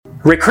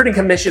Recruiting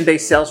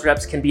commission-based sales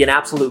reps can be an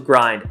absolute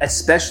grind,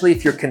 especially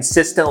if you're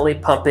consistently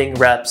pumping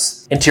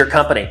reps into your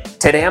company.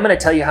 Today, I'm going to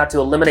tell you how to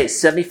eliminate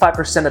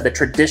 75% of the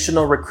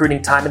traditional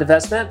recruiting time and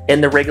investment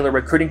in the regular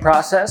recruiting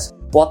process,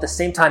 while at the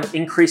same time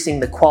increasing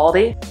the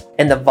quality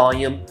and the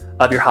volume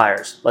of your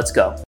hires. Let's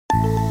go.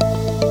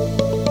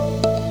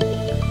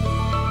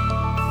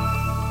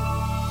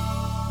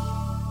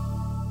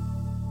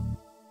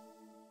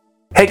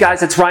 Hey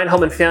guys, it's Ryan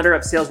Holman, founder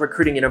of Sales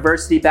Recruiting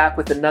University, back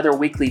with another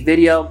weekly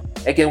video.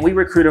 Again, we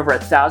recruit over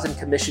 1,000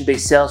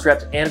 commission-based sales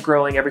reps and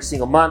growing every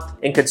single month,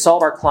 and can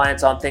solve our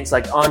clients on things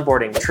like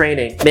onboarding,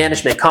 training,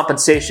 management,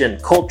 compensation,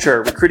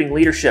 culture, recruiting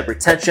leadership,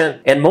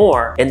 retention, and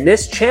more. And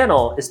this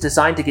channel is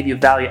designed to give you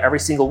value every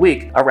single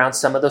week around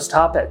some of those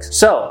topics.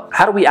 So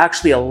how do we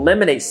actually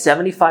eliminate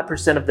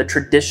 75% of the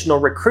traditional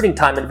recruiting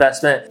time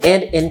investment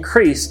and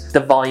increase the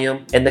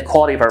volume and the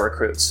quality of our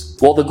recruits?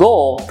 Well, the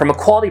goal from a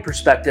quality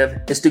perspective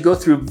is to go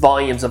through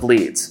volumes of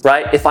leads,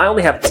 right? If I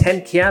only have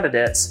 10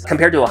 candidates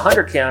compared to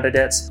 100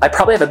 candidates, I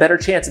probably have a better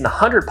chance in the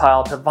 100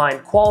 pile to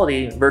find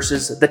quality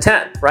versus the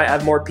 10, right? I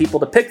have more people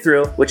to pick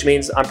through, which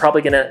means I'm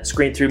probably gonna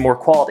screen through more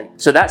quality.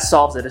 So that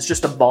solves it. It's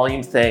just a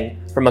volume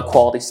thing from a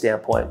quality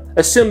standpoint,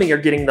 assuming you're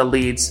getting the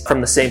leads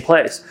from the same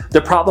place.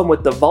 The problem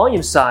with the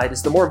volume side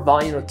is the more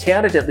volume of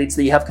candidate leads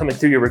that you have coming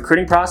through your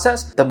recruiting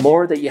process, the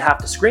more that you have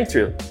to screen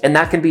through, and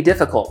that can be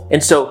difficult.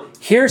 And so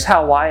here's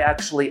how I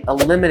actually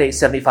eliminate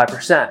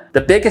 75%.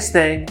 The biggest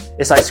thing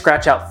is I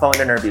scratch out phone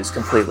interviews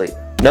completely.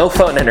 No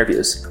phone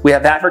interviews. We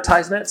have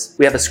advertisements.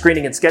 We have a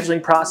screening and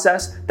scheduling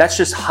process. That's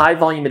just high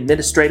volume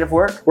administrative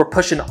work. We're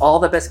pushing all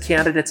the best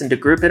candidates into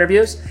group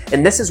interviews.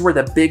 And this is where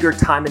the bigger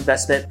time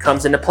investment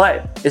comes into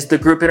play, is the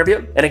group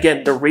interview. And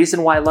again, the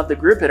reason why I love the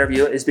group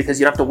interview is because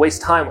you don't have to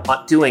waste time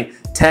on doing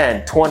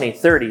 10, 20,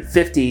 30,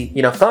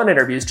 50, phone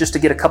interviews just to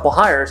get a couple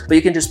hires, but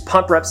you can just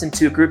pump reps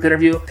into a group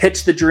interview,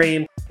 pitch the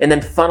dream, and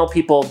then funnel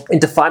people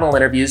into final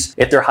interviews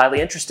if they're highly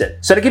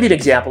interested. So to give you an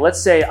example,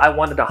 let's say I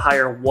wanted to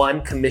hire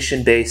one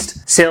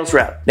commission-based sales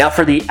rep. Now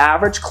for the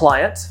average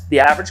client, the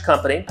average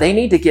company, they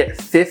need to get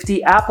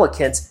 50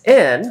 applicants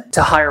in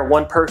to hire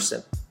one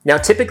person. Now,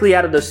 typically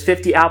out of those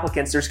 50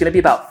 applicants, there's going to be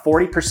about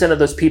 40% of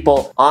those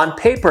people on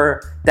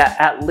paper that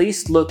at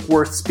least look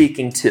worth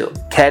speaking to.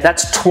 Okay,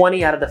 that's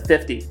 20 out of the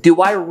 50.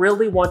 Do I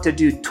really want to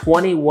do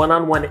 20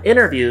 one-on-one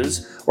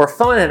interviews or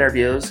phone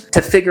interviews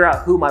to figure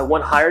out who my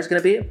one hire is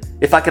going to be?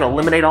 If I can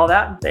eliminate all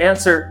that, the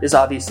answer is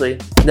obviously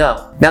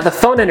no. Now, the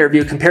phone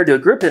interview compared to a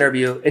group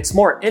interview, it's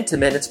more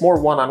intimate, it's more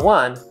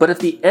one-on-one, but if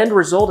the end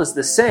result is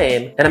the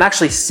same, and I'm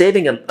actually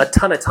saving a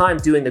ton of time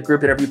doing the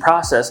group interview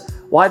process,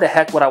 why the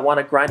heck would I want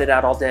to grind it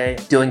out all day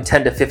doing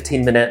 10 to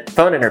 15 minute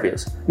phone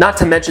interviews? Not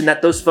to mention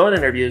that those phone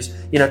interviews,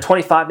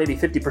 25, maybe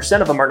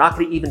 50% of them are not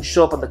going to even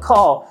show up on the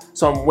call,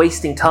 so I'm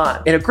wasting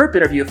time. In a group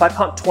interview, if I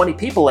pump 20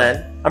 people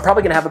in, I'm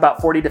probably gonna have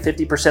about 40 to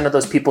 50% of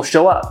those people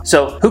show up.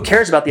 So who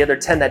cares about the other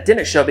 10 that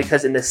didn't show,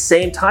 because in the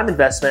same time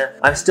investment,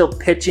 I'm still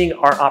pitching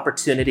our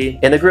opportunity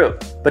in the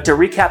group. But to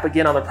recap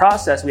again on the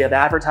process, we have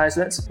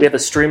advertisements, we have a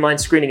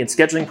streamlined screening and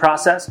scheduling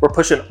process. We're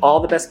pushing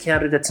all the best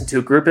candidates into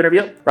a group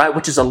interview, right?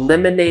 Which is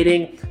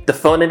eliminating the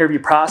phone interview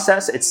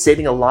process. It's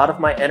saving a lot of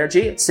my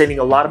energy. It's saving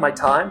a lot of my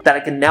time that I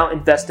can now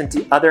invest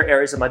into other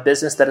areas of my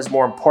business that is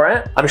more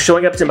important. I'm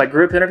showing up to my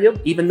group interview.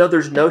 Even though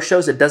there's no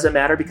shows, it doesn't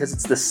matter because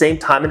it's the same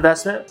time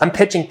investment. I'm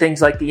pitching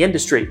things like the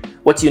industry,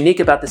 what's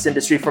unique about this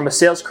industry from a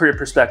sales career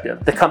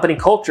perspective, the company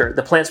culture,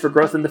 the plans for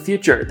growth in the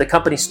future, the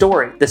company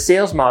story, the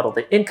sales model,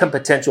 the income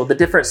potential, the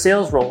different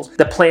sales roles,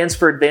 the plans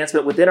for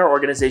advancement within our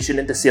organization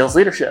into sales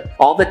leadership,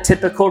 all the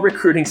typical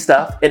recruiting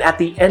stuff. And at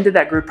the end of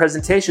that group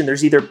presentation,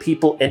 there's either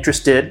people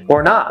interested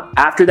or not.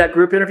 After that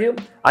group interview,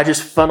 I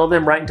just funnel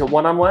them right into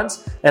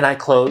one-on-ones and I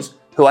close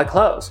who I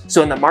close.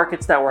 So in the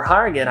markets that we're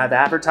hiring in, I have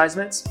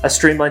advertisements, a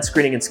streamlined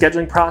screening and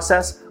scheduling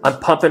process. I'm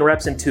pumping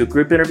reps into a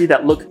group interview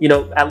that look,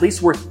 at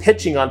least worth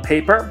pitching on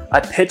paper.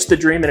 I pitch the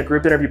dream in a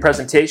group interview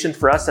presentation.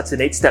 For us, that's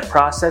an 8-step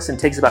process and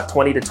takes about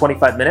 20 to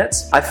 25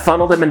 minutes. I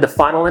funnel them into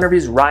final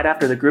interviews right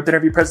after the group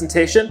interview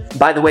presentation.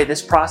 By the way,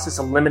 this process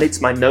eliminates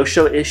my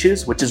no-show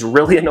issues, which is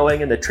really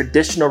annoying in the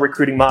traditional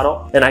recruiting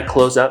model, and I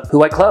close up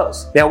who I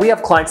close. Now, we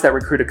have clients that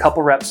recruit a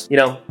couple reps,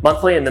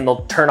 monthly, and then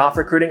they'll turn off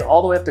recruiting,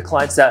 all the way up to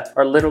clients that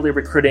are literally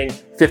recruiting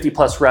 50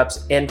 plus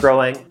reps and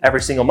growing every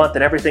single month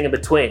and everything in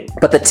between.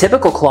 But the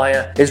typical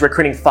client is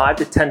recruiting 5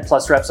 to 10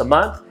 plus reps a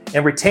month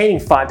and retaining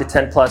 5 to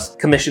 10 plus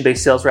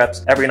commission-based sales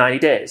reps every 90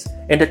 days.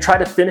 And to try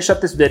to finish up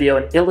this video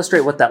and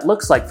illustrate what that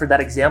looks like for that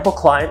example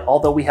client,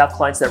 although we have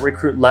clients that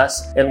recruit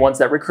less and ones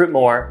that recruit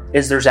more,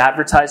 is there's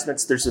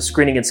advertisements, there's a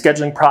screening and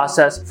scheduling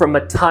process. From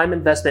a time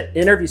investment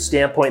interview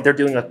standpoint, they're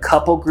doing a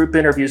couple group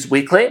interviews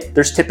weekly.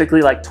 There's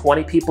typically like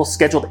 20 people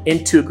scheduled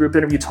into a group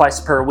interview twice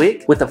per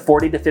week with a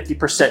 40 to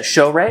 50%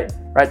 show rate,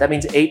 right? That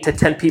means 8 to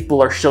 10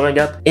 people are showing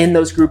up in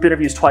those group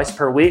interviews twice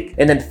per week.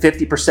 And then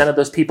 50% of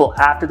those people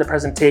after the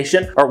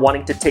presentation are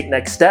wanting to take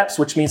next steps,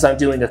 which means I'm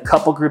doing a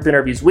couple group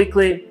interviews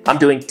weekly. I'm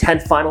doing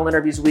 10 final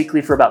interviews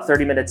weekly for about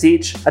 30 minutes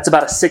each. That's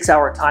about a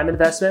 6-hour time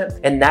investment.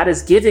 And that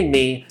is giving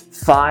me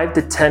 5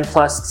 to 10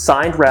 plus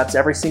signed reps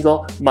every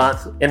single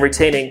month and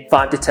retaining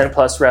 5 to 10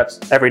 plus reps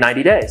every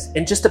 90 days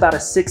in just about a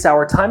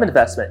 6-hour time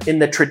investment. In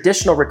the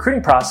traditional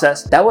recruiting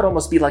process, that would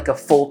almost be like a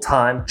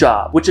full-time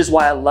job, which is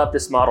why I love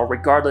this model,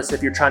 regardless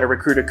if you're trying to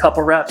recruit a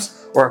couple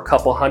reps or a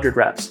couple hundred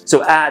reps.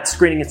 So ads,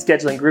 screening and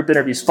scheduling, group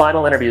interviews,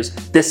 final interviews.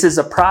 This is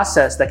a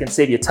process that can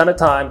save you a ton of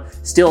time,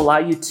 still allow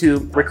you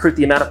to recruit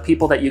the amount of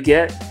people that you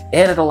get,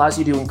 and it allows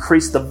you to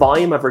increase the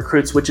volume of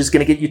recruits, which is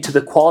going to get you to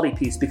the quality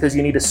piece because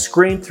you need to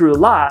screen through a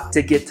lot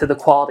to get to the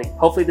quality.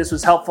 Hopefully this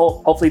was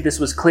helpful. Hopefully this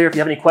was clear. If you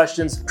have any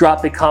questions,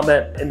 drop a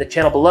comment in the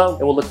channel below,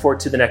 and we'll look forward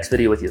to the next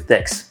video with you.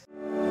 Thanks.